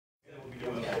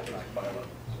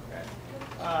Okay.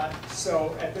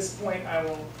 So at this point, I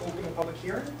will open the public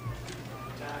hearing.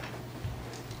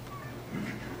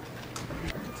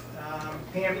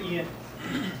 Pam, Ian.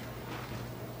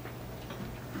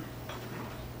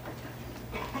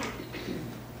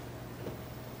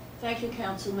 Thank you,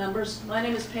 council members. My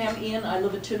name is Pam Ian. I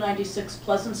live at 296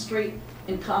 Pleasant Street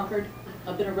in Concord.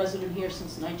 I've been a resident here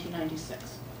since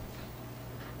 1996.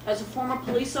 As a former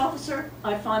police officer,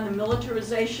 I find the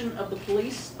militarization of the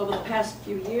police over the past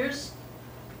few years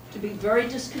to be very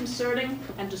disconcerting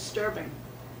and disturbing.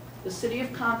 The city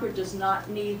of Concord does not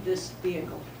need this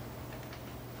vehicle.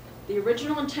 The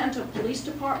original intent of police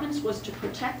departments was to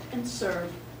protect and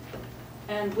serve,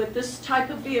 and with this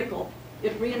type of vehicle,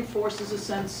 it reinforces a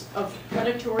sense of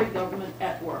predatory government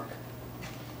at work.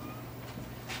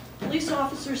 Police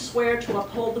officers swear to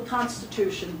uphold the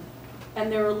Constitution,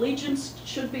 and their allegiance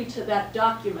should be to that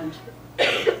document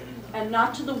and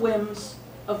not to the whims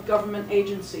of government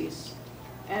agencies.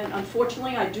 And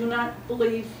unfortunately, I do not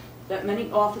believe that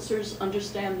many officers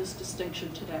understand this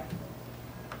distinction today.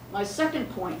 My second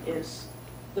point is,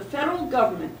 the federal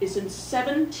government is in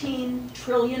 $17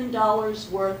 trillion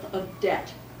worth of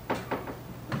debt.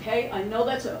 Okay, I know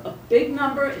that's a big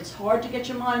number, it's hard to get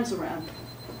your minds around.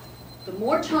 The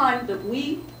more time that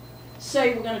we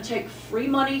say we're going to take free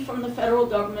money from the federal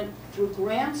government through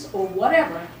grants or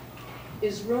whatever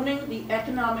is ruining the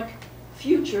economic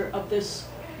future of this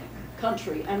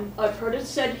country. And I've heard it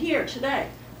said here today,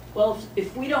 well,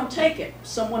 if we don't take it,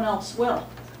 someone else will.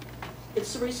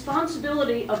 It's the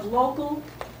responsibility of local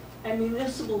and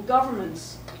municipal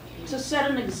governments to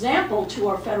set an example to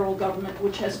our federal government,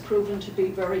 which has proven to be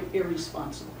very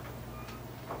irresponsible.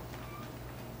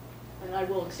 And I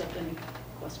will accept any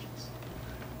questions.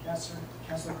 Yes, sir.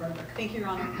 Councilor Craddock. Thank you, Your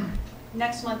Honor.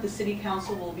 Next month, the City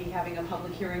Council will be having a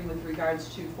public hearing with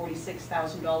regards to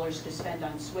 $46,000 to spend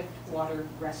on swift water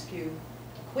rescue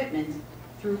equipment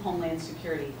through Homeland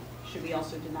Security. Should we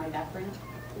also deny that grant?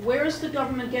 Where is the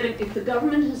government getting, if the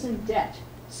government is in debt,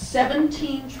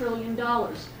 $17 trillion,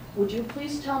 would you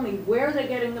please tell me where they're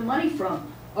getting the money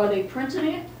from? Are they printing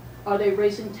it? Are they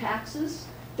raising taxes?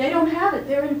 They don't have it,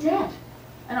 they're in debt.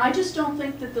 And I just don't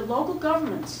think that the local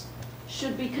governments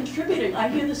should be contributing. I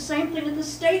hear the same thing at the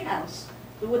State House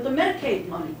with the Medicaid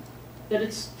money, that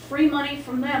it's free money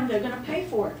from them, they're going to pay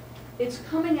for it. It's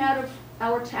coming out of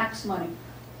our tax money.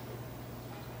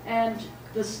 And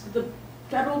the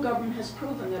federal government has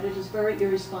proven that it is very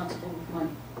irresponsible with money.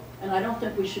 And I don't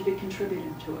think we should be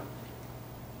contributing to it.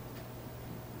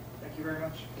 Thank you very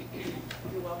much.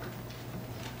 You're welcome.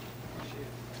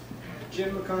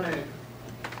 Jim McConaughey.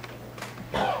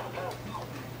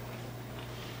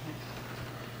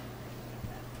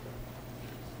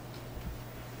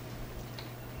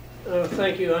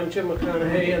 Thank you. I'm Jim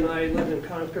McConaughey, and I live in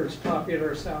Concord's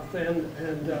popular South End,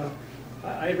 and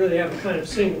I really have a kind of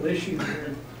single issue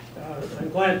here. I'm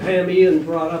glad Pam Ian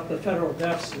brought up the federal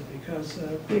deficit because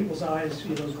people's eyes,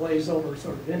 glaze over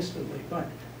sort of instantly. But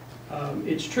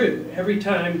it's true. Every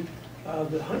time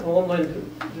the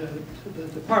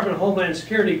Department of Homeland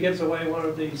Security gives away one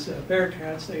of these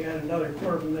Bearcats, they add another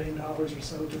 $250,000 or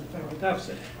so to the federal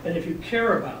deficit. And if you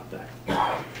care about that,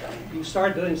 you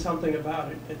start doing something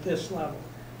about it at this level.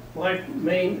 My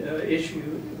main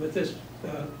issue with this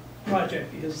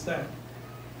project is that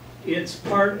it's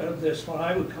part of this, what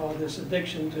I would call this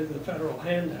addiction to the federal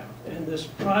handout, and this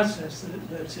process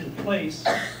that's in place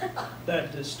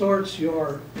that distorts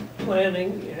your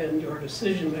planning and your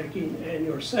decision making and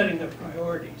your setting of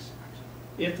priorities.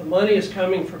 If the money is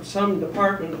coming from some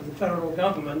department of the federal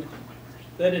government,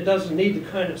 then it doesn't need the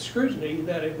kind of scrutiny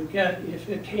that it would get if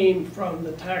it came from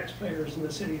the taxpayers in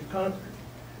the city of Concord.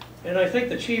 And I think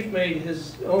the chief made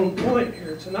his own point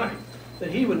here tonight,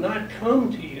 that he would not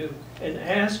come to you and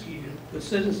ask you, the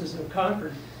citizens of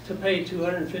Concord, to pay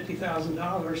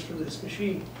 $250,000 for this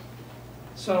machine.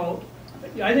 So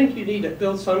I think you need to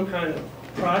build some kind of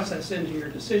process into your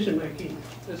decision making,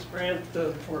 this grant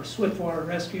for swift water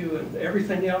rescue and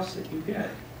everything else that you get,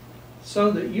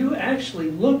 so that you actually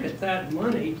look at that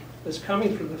money that's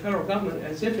coming from the federal government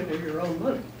as if it were your own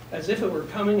money, as if it were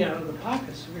coming out of the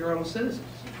pockets of your own citizens.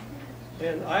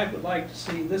 And I would like to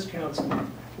see this council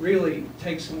really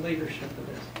take some leadership in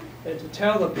this, and to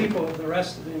tell the people of the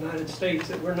rest of the United States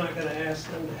that we're not going to ask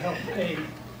them to help pay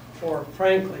for,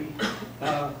 frankly,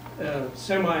 a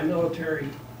semi-military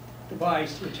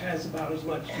device which has about as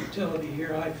much utility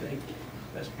here, I think,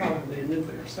 as probably a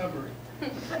nuclear submarine. There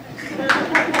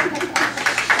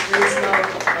is no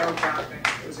copying.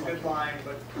 It was a good line,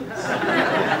 but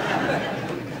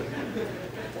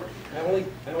I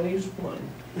only used one.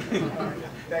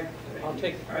 I'll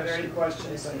take the Are there any question.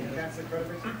 questions? Councilor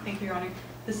Crowder? Thank you, Your Honor.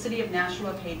 The city of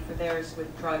Nashua paid for theirs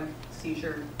with drug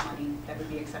seizure money. That would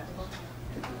be acceptable?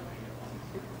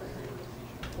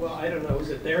 Well, I don't know, is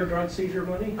it their drug seizure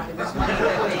money? It was money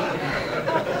that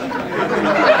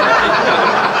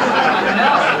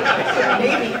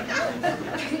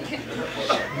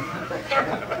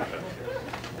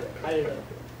I don't know.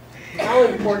 How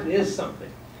important is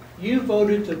something? You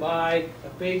voted to buy a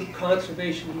big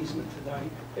conservation easement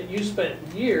tonight that you spent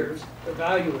years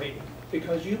evaluating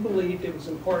because you believed it was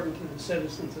important to the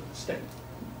citizens of the state.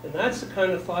 And that's the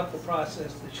kind of thoughtful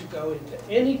process that should go into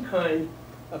any kind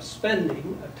of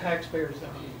spending of taxpayers'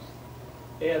 dollars.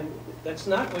 And that's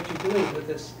not what you're doing with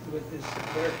this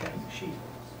Bearcat machine.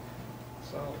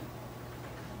 So,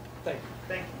 thank you.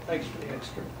 Thank you. Thanks for the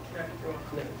extra. Yeah, you're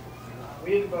welcome. minute.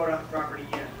 We didn't vote on the property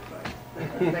yet, but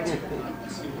thanks for that.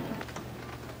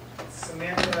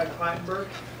 Samantha Clattenburg.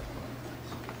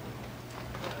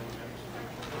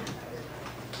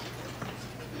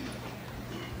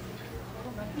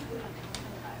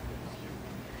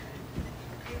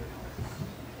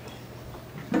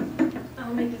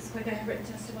 I'll make this quick. I have written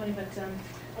testimony, but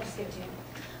I'll just give it to you.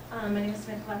 My name is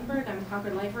Samantha Clattenburg. I'm a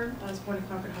Concord lifer. I was born in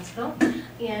Concord Hospital.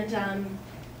 And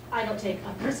I don't take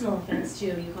a personal offense to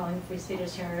you calling the Free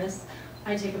Staters terrorists.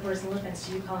 I take a personal offense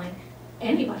to you calling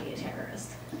anybody a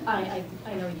terrorist. I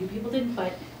know you people didn't,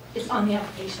 but it's on the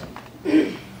application.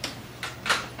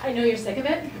 I know you're sick of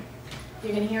it.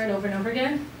 You're going to hear it over and over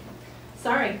again.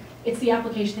 Sorry, it's the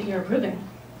application that you're approving.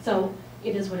 So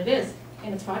it is what it is,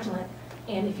 and it's fraudulent.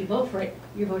 And if you vote for it,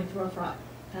 you're voting for a fraud.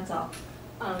 That's all.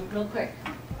 Real quick,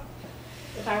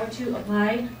 if I were to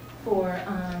apply for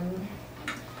a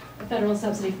federal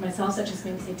subsidy for myself, such as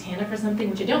maybe say TANF or something,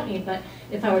 which I don't need, but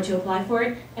if I were to apply for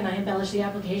it and I embellish the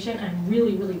application, I'm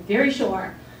really, really very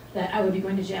sure that I would be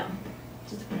going to jail,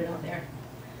 just to put it out there.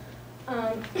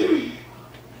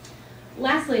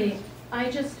 Lastly, I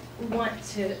just want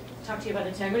to talk to you about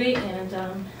integrity, and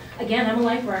again, I'm a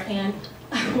lifer, and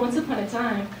once upon a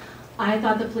time, I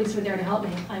thought the police were there to help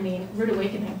me. I mean, rude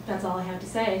awakening, that's all I have to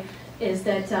say, is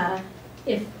that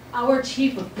if our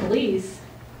chief of police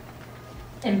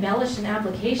embellished an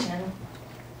application,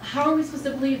 how are we supposed to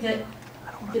believe that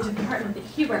the department that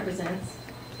he represents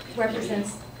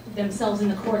themselves in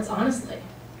the courts honestly?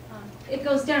 It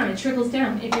goes down, it trickles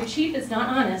down. If your chief is not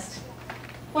honest,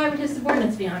 why would his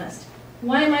subordinates be honest?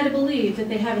 Why am I to believe that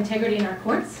they have integrity in our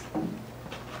courts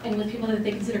and with people that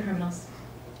they consider criminals?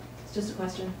 It's just a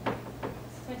question.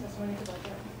 That's my testimony about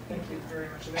that. Thank you very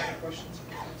much. Are there any questions?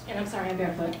 And I'm sorry, I'm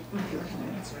barefoot.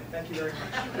 That's right. Thank you very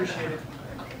much. Appreciate it.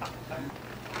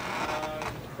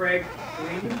 Craig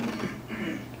Green.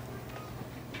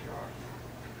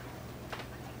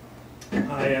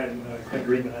 Hi, I'm Craig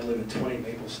Greenman. I live at 20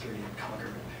 Maple Street in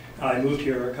Concord. I moved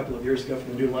here a couple of years ago from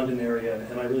the New London area,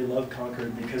 and I really love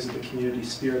Concord because of the community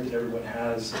spirit that everyone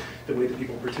has, the way that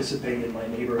people participate in my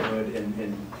neighborhood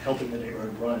and helping the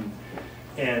neighborhood run.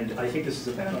 And I think this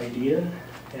is a bad idea,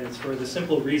 and it's for the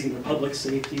simple reason that public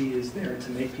safety is there to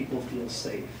make people feel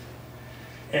safe.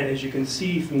 And as you can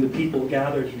see from the people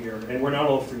gathered here, and we're not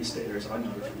all Free Staters, I'm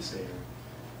not a Free Stater,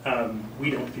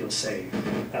 we don't feel safe.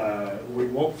 We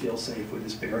won't feel safe with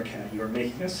this Bearcat. You're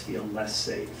making us feel less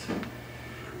safe.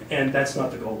 And that's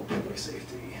not the goal of public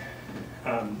safety.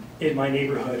 In my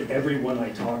neighborhood, everyone I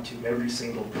talk to, every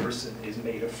single person is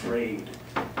made afraid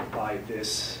by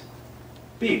this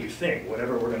big thing,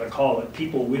 whatever we're going to call it.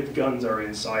 People with guns are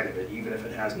inside of it, even if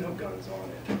it has no guns on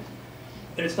it.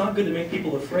 And it's not good to make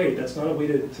people afraid. That's not a way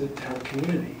to help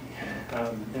community.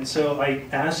 And so I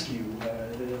ask you,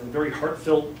 very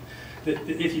heartfelt, that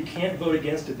if you can't vote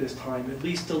against it this time, at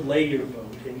least delay your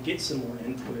vote and get some more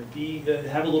input.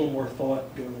 Have a little more thought.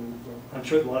 I'm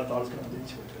sure a lot of thought has gone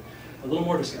into it. But a little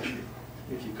more discussion,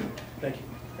 if you could. Thank you.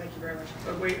 Thank you very much.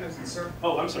 Oh, wait, sir.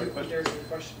 Oh, I'm sorry. Question. There's a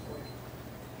question for you.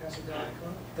 Councilor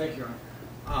Don. Thank you, Your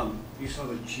Honor. You saw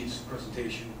the chief's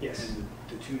presentation. Yes. And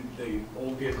the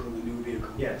old vehicle and the new vehicle.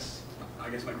 Yes. I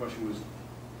guess my question was,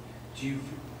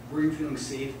 were you feeling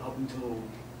safe up until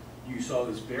you saw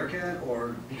this Bearcat,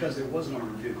 or because there was an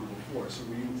armored vehicle before, so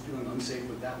were you feeling unsafe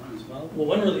with that one as well? Well,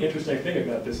 one really interesting thing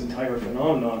about this entire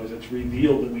phenomenon is it's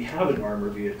revealed that we have an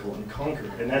armored vehicle in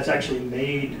Concord, and that's actually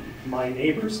made my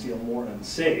neighbors feel more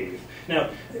unsafe. Now,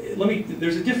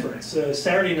 there's a difference.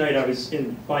 Saturday night I was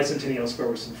in Bicentennial Square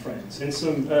with some friends, and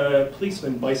some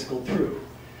policemen bicycled through.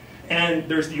 And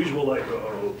there's the usual, like,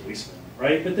 oh, policemen,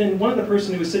 right? But then one of the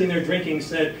person who was sitting there drinking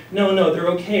said, no, they're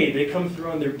okay. They come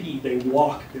through on their beat. They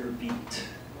walk their beat.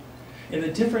 And the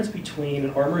difference between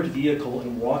an armored vehicle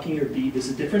and walking your beat is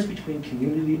the difference between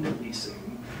community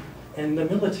policing and the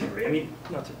military. I mean,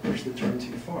 not to push the term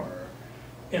too far.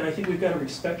 And I think we've got to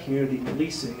respect community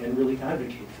policing and really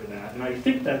advocate for that. And I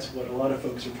think that's what a lot of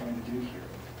folks are trying to do here.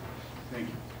 Thank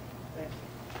you. Thank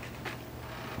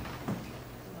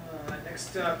you.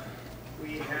 Next up,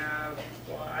 we have,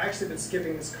 well, I actually been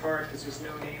skipping this card because there's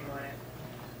no name on it.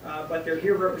 But they're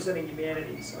here representing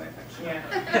humanity, so I can't.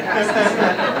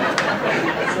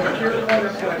 So if you're the one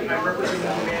up front, I'm representing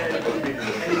humanity,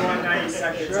 and you want 90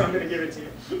 seconds, so I'm going to give it to you.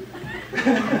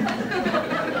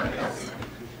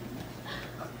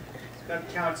 That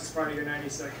counts as part of your 90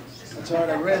 seconds. That's all right,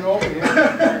 I ran over here,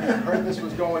 heard this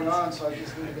was going on, so I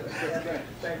just needed to get a quick thing.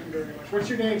 Thank you very much. What's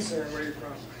your name, sir, and where are you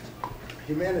from?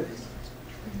 Humanities.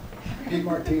 Pete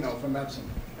Martino from Epsom.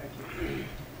 Thank you.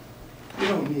 You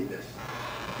don't need this.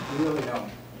 You really don't.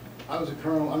 I was a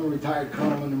colonel, I'm a retired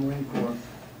colonel in the Marine Corps.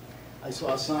 I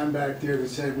saw a sign back there that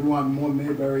said, we want more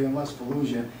Mayberry and less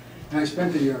Fallujah. And I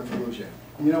spent a year in Fallujah.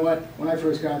 And you know what? When I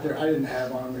first got there, I didn't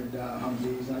have armored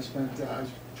Humvees, and I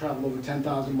traveled over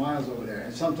 10,000 miles over there.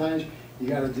 And sometimes you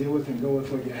got to deal with and go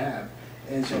with what you have.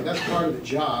 And so that's part of the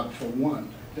job, for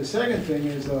one. The second thing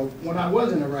is, though, when I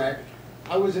was in Iraq,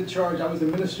 I was in charge, I was the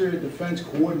Ministry of Defense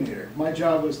Coordinator. My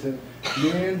job was to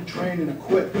man, train, and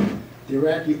equip the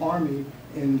Iraqi army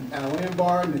in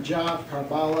Al-Anbar, Najaf,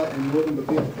 Karbala, and northern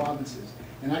Babil provinces.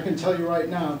 And I can tell you right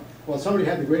now, well, somebody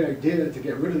had the great idea to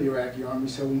get rid of the Iraqi army,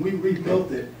 so when we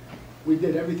rebuilt it, we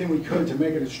did everything we could to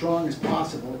make it as strong as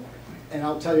possible. And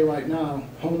I'll tell you right now,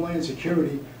 Homeland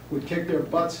Security would kick their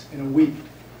butts in a week.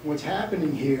 What's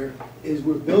happening here is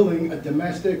we're building a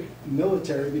domestic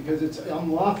military because it's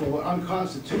unlawful or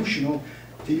unconstitutional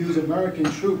to use American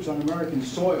troops on American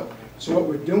soil. So what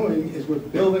we're doing is we're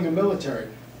building a military.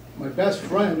 My best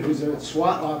friend, who's a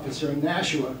SWAT officer in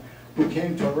Nashua, who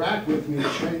came to Iraq with me to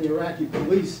train the Iraqi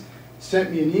police,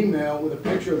 sent me an email with a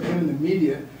picture of him in the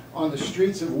media on the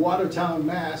streets of Watertown,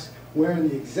 Mass, wearing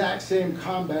the exact same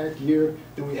combat gear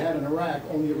that we had in Iraq,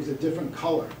 only it was a different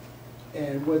color.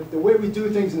 And the way we do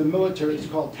things in the military is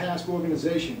called task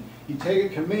organization. You take a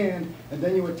command and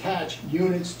then you attach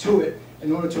units to it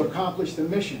in order to accomplish the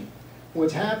mission.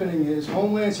 What's happening is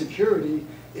Homeland Security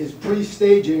is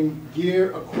pre-staging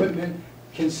gear, equipment,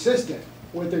 consistent.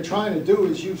 What they're trying to do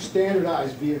is use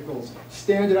standardized vehicles,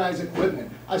 standardized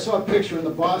equipment. I saw a picture in the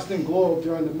Boston Globe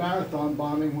during the marathon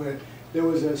bombing where there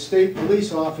was a state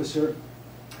police officer,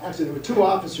 actually there were two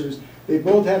officers, they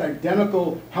both had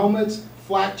identical helmets,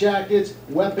 flak jackets,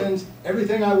 weapons,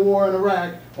 everything I wore in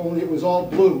Iraq, only it was all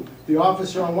blue. The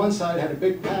officer on one side had a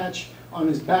big patch on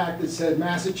his back that said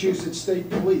Massachusetts State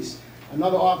Police.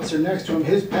 Another officer next to him,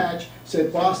 his patch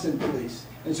said Boston Police.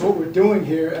 And so what we're doing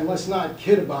here, and let's not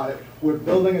kid about it, we're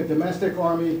building a domestic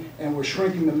army and we're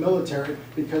shrinking the military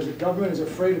because the government is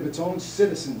afraid of its own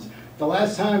citizens. The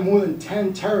last time more than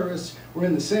 10 terrorists were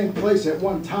in the same place at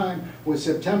one time was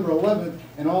September 11th,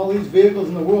 and all these vehicles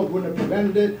in the world wouldn't have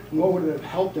prevented it, nor would it have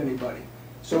helped anybody.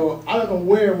 So I don't know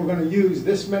where we're going to use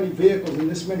this many vehicles and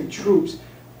this many troops.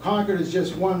 Concord is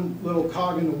just one little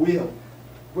cog in the wheel.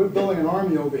 We're building an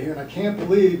army over here, and I can't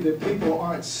believe that people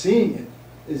aren't seeing it.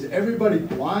 Is everybody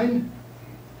blind?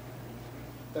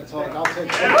 That's all. I'll take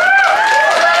that.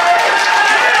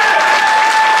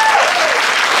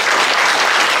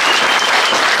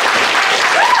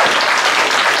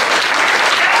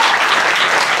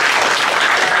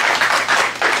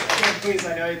 Please,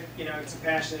 I know it's a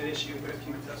passionate issue, but if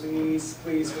you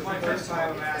please, for the first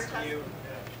time, I'm asking you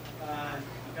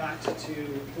not to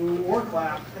boo or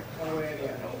clap one way or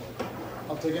the other.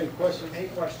 I'll take any questions. Any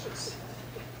questions?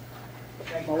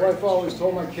 Thank My you. wife always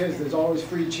told my kids there's always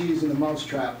free cheese in the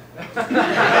mousetrap. All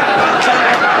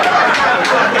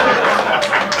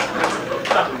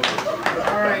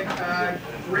right,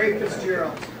 Ray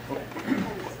Fitzgerald.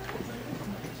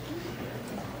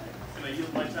 Can I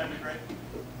use my time to Greg?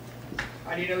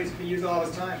 How do you know he's going to use all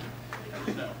his time?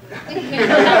 No.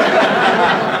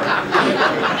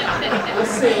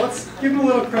 Let's see. Let's give him a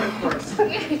little credit first.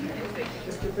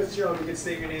 Mr. Fitzgerald, you can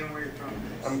state your name and where you're from.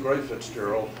 I'm Greg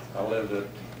Fitzgerald. I live at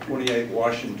 28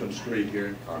 Washington Street here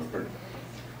in Concord.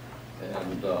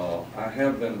 And I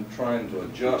have been trying to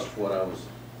adjust what I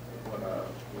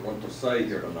want to say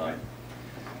here tonight.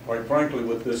 Quite frankly,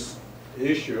 with this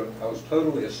issue, I was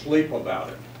totally asleep about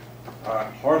it. I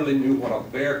hardly knew what a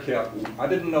Bearcat, I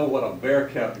didn't know what a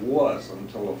Bearcat was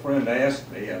until a friend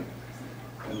asked me, and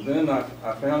then I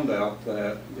found out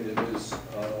that it is,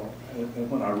 and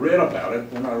when I read about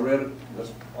it, then I read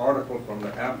this article from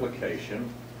the application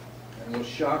and was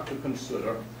shocked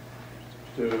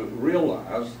to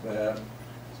realize that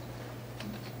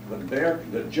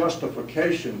the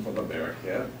justification for the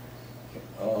Bearcat,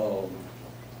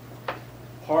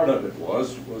 part of it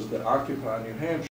was the Occupy New Hampshire.